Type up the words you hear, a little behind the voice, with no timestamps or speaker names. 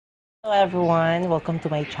Hello everyone, welcome to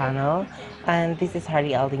my channel, and this is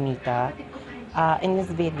Harry Aldinita. In this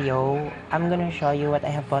video, I'm gonna show you what I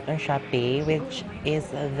have bought on Shopee, which is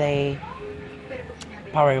the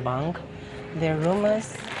power bank, the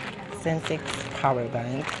Romoss sense6 power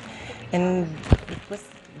bank, and it was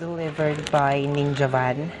delivered by Ninja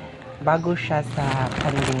Van. Bago siya sa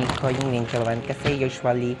pandinig ko yung Ninja Van kasi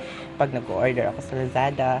usually pag nag-order ako sa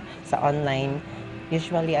Lazada, sa online,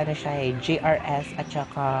 usually ano siya GRS at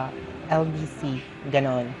saka LBC,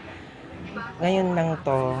 ganon. Ngayon lang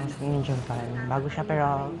to, Ninja Van. Bago siya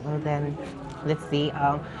pero, well then, let's see.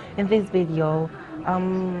 In this video,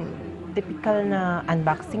 typical na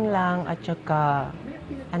unboxing lang at saka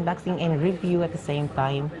unboxing and review at the same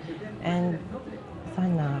time. And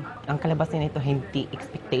sana, ang kalabasan nito hindi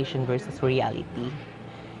expectation versus reality.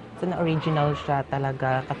 So, na-original siya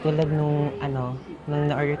talaga. Katulad nung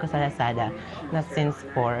na-order ko sa Lazada na Sense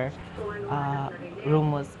 4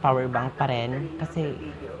 Romoss power bank pa rin. Kasi,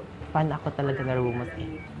 fan ako talaga na Romoss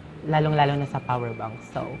eh. Lalong-lalo na sa power bank.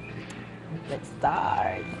 So, let's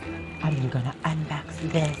start. I'm gonna unbox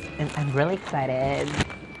this and I'm really excited.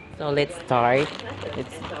 So, let's start.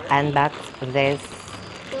 Let's unbox this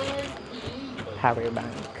power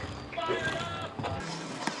bank.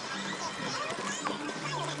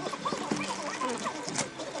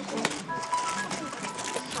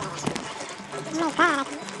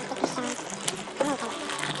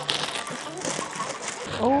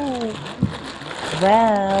 Oh,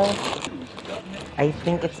 well, I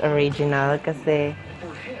think it's original kasi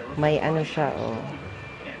may ano siya, oh.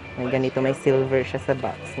 May ganito, may silver siya sa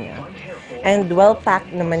box niya. And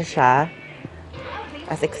well-packed naman siya,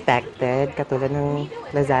 as expected, katulad ng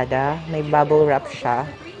Lazada. May bubble wrap siya.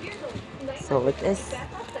 So, let us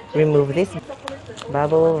remove this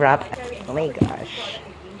bubble wrap. Oh my gosh.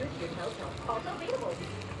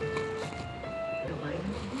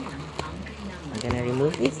 I'm gonna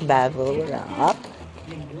remove this bubble wrap.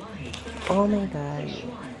 Oh my god.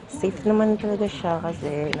 Safe naman talaga siya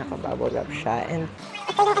kasi naka-bubble wrap siya. And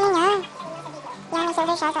ito yung ano niya. Yan, may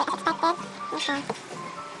silver siya. So, as expected. Ano siya?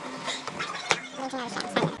 Original siya.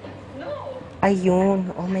 ayun.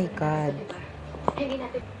 Oh my god.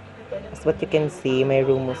 As what you can see, may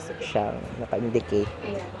Romoss siya. Naka-indicate.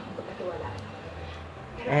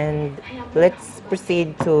 And let's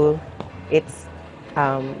proceed to its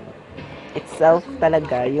itself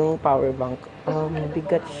talaga, yung power bank.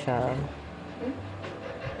 Bigat siya.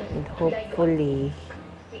 And hopefully,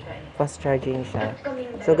 fast charging siya.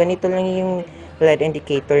 So, ganito lang yung LED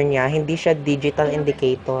indicator niya. Hindi siya digital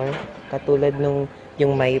indicator. Katulad nung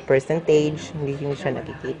yung may percentage, hindi yung siya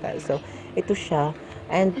nakikita. So, ito siya.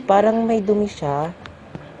 And parang may dumi siya.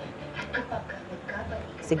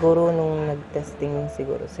 Siguro nung nag-testing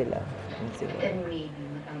siguro sila. Siguro.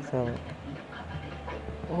 So,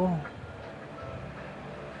 oh.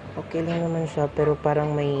 Okay lang naman siya, pero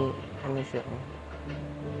parang may, ano siya,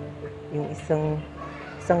 yung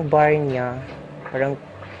isang bar niya, parang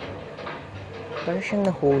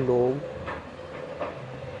siyang nahulog.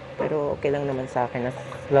 Pero okay lang naman sa akin as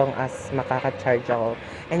long as makaka-charge ako.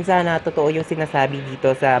 And sana totoo yung sinasabi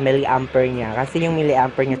dito sa milliampere niya. Kasi yung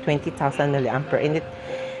milliampere niya, 20,000 milliampere. And it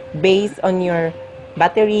based on your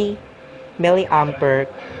battery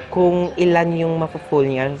milliampere, kung ilan yung mafu-full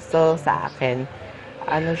niya. So, sa akin,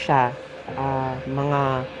 ano siya,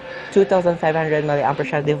 mga 2,500 milliampere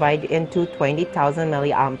siya, divide into 20,000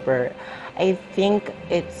 milliampere. I think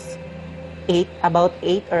it's about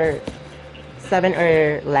 8 or 7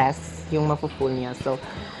 or less yung mafu-full niya. So,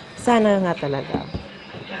 sana nga talaga.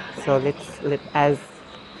 So, let us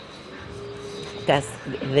test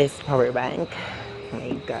this power bank. Oh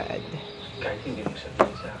my God.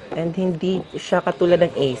 And hindi siya katulad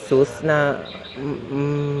ng Asus na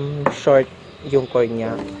short yung cord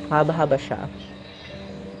niya. Haba-haba siya.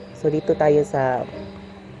 So, dito tayo sa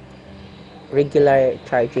regular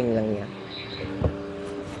charging lang niya.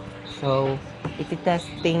 So,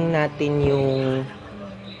 iti-testing natin yung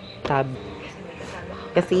tab.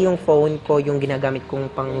 Kasi yung phone ko, yung ginagamit kong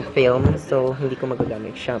pang film. So, hindi ko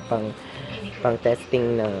magagamit siya pang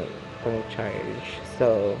testing na pang charge.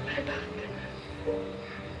 So,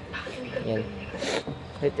 yan.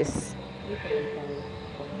 It is...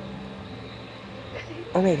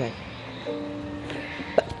 Oh my god.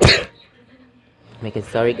 Oh my god,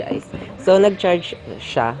 sorry guys. So, nag-charge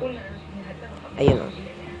siya. Ayun o.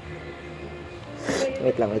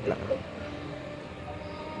 Wait lang.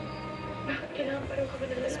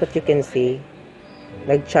 That's what you can see.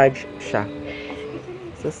 Nag-charge siya.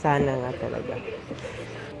 So, sana nga talaga.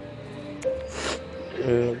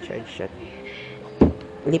 Nag-charge siya.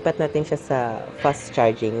 Lipat natin siya sa fast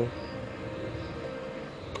charging.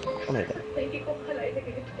 Oh my God.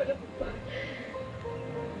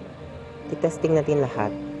 Titesting natin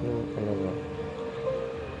lahat. Yung ano niya.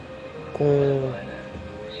 Kung,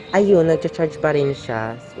 ayun, nagcha-charge pa rin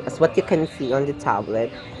siya. As what you can see on the tablet,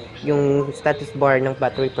 yung status bar ng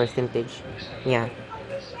battery percentage niya,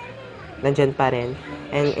 nandyan pa rin.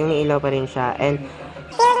 And umiilaw pa rin siya. And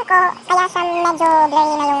Feel ko, kaya siya medyo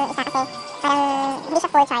blurry na yung isa kasi parang hindi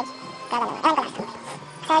siya full charge. Kaya ganun. Ewan ko lang.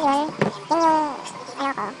 So yun yung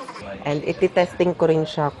ano ko. And iti-testing ko rin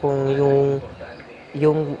siya kung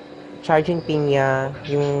yung charging pin niya,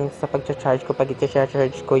 yung sa pagcha-charge ko, pag i-charge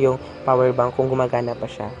ko yung power bank, kung gumagana pa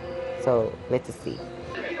siya. So, let's see.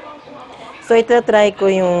 So, ito try ko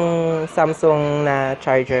yung Samsung na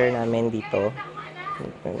charger namin dito.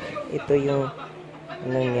 Ito yung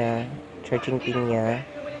ano niya, charging pin niya.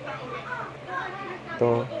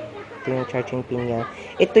 Ito yung charging pin niya.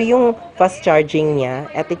 Ito yung fast charging niya.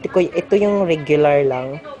 At ito yung regular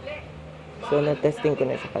lang. So, na-testing ko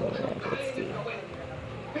na siya kanina. Let's see.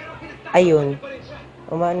 Ayun.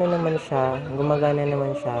 Umano naman siya. Gumagana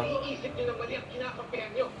naman siya.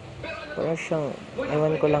 Parang siyang,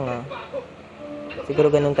 ewan ko lang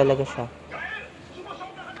siguro ganun talaga siya.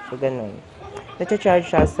 So, ganun. Nag-charge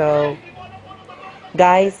siya. So,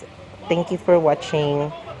 guys, thank you for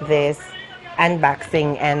watching this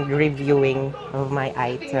unboxing and reviewing of my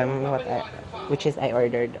item, which is I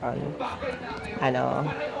ordered on,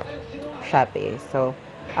 Shopee. So,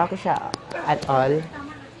 ako siya at all.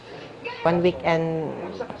 1 week and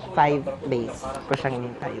 5 days ko siyang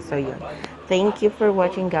inintay. So, yun. Thank you for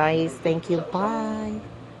watching, guys. Thank you. Bye!